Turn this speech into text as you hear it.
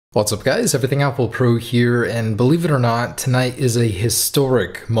What's up guys, Everything Apple Pro here, and believe it or not, tonight is a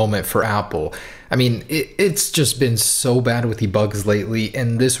historic moment for Apple. I mean, it's just been so bad with the bugs lately,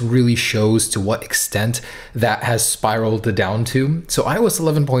 and this really shows to what extent that has spiraled down to. So iOS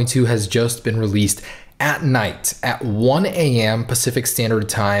 11.2 has just been released at night at 1 a.m. Pacific Standard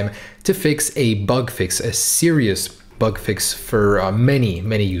Time to fix a bug fix, a serious bug fix for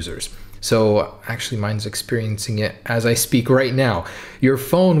many users. So actually mine's experiencing it as I speak right now. Your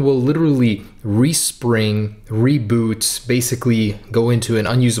phone will literally respring, reboot, basically go into an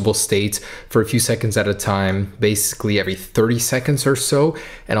unusable state for a few seconds at a time, basically every 30 seconds or so,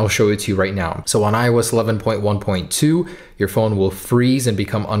 and I'll show it to you right now. So on iOS 11.1.2, your phone will freeze and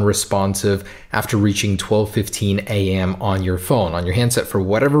become unresponsive after reaching 12:15 a.m. on your phone, on your handset. For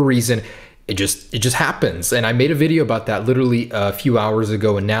whatever reason, it just happens. And I made a video about that literally a few hours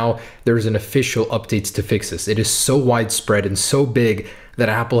ago, and now there's an official update to fix this. It is so widespread and so big that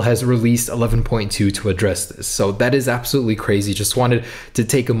Apple has released 11.2 to address this. So that is absolutely crazy. Just wanted to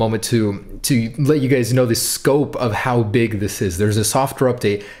take a moment to let you guys know the scope of how big this is. There's a software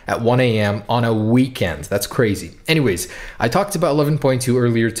update at 1 a.m. on a weekend. That's crazy. Anyways, I talked about 11.2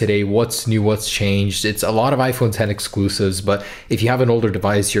 earlier today. What's new, what's changed. It's a lot of iPhone 10 exclusives, but if you have an older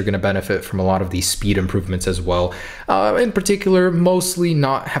device, you're going to benefit from a lot of these speed improvements as well. In particular, mostly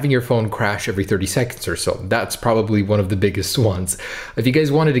not having your phone crash every 30 seconds or so. That's probably one of the biggest ones. If you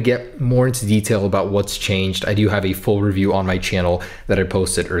guys wanted to get more into detail about what's changed, I do have a full review on my channel that I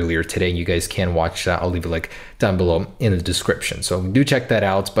posted earlier today. You guys can watch that. I'll leave a link down below in the description. So do check that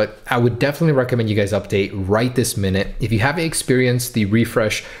out, but I would definitely recommend you guys update right this minute. If you haven't experienced the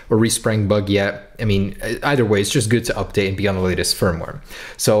refresh or respring bug yet, I mean, either way, it's just good to update and be on the latest firmware.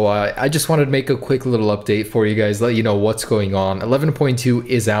 So I just wanted to make a quick little update for you guys, let you know what's going on. 11.2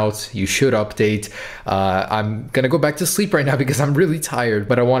 is out. You should update. I'm going to go back to sleep right now because I'm really tired,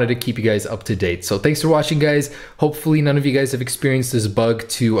 but I wanted to keep you guys up to date. So thanks for watching, guys. Hopefully none of you guys have experienced this bug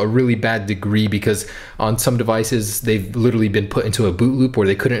to a really bad degree, because on some devices, they've literally been put into a boot loop where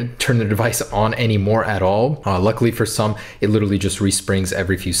they couldn't turn the device on anymore at all. Luckily for some, it literally just resprings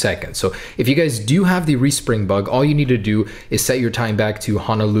every few seconds. So if you guys do have the respring bug, all you need to do is set your time back to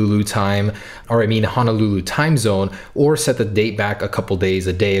Honolulu time, or Honolulu time zone, or set the date back a couple days,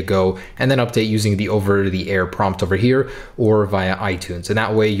 a day ago, and then update using the over-the-air prompt over here or via iTunes. And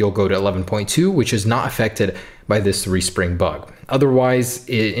that way you'll go to 11.2, which is not affected by this respring bug. Otherwise,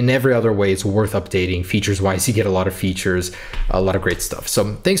 in every other way, it's worth updating. Features-wise, you get a lot of features, a lot of great stuff.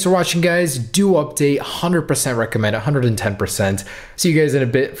 So thanks for watching, guys. Do update, 100% recommend, 110%. See you guys in a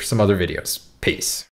bit for some other videos. Peace.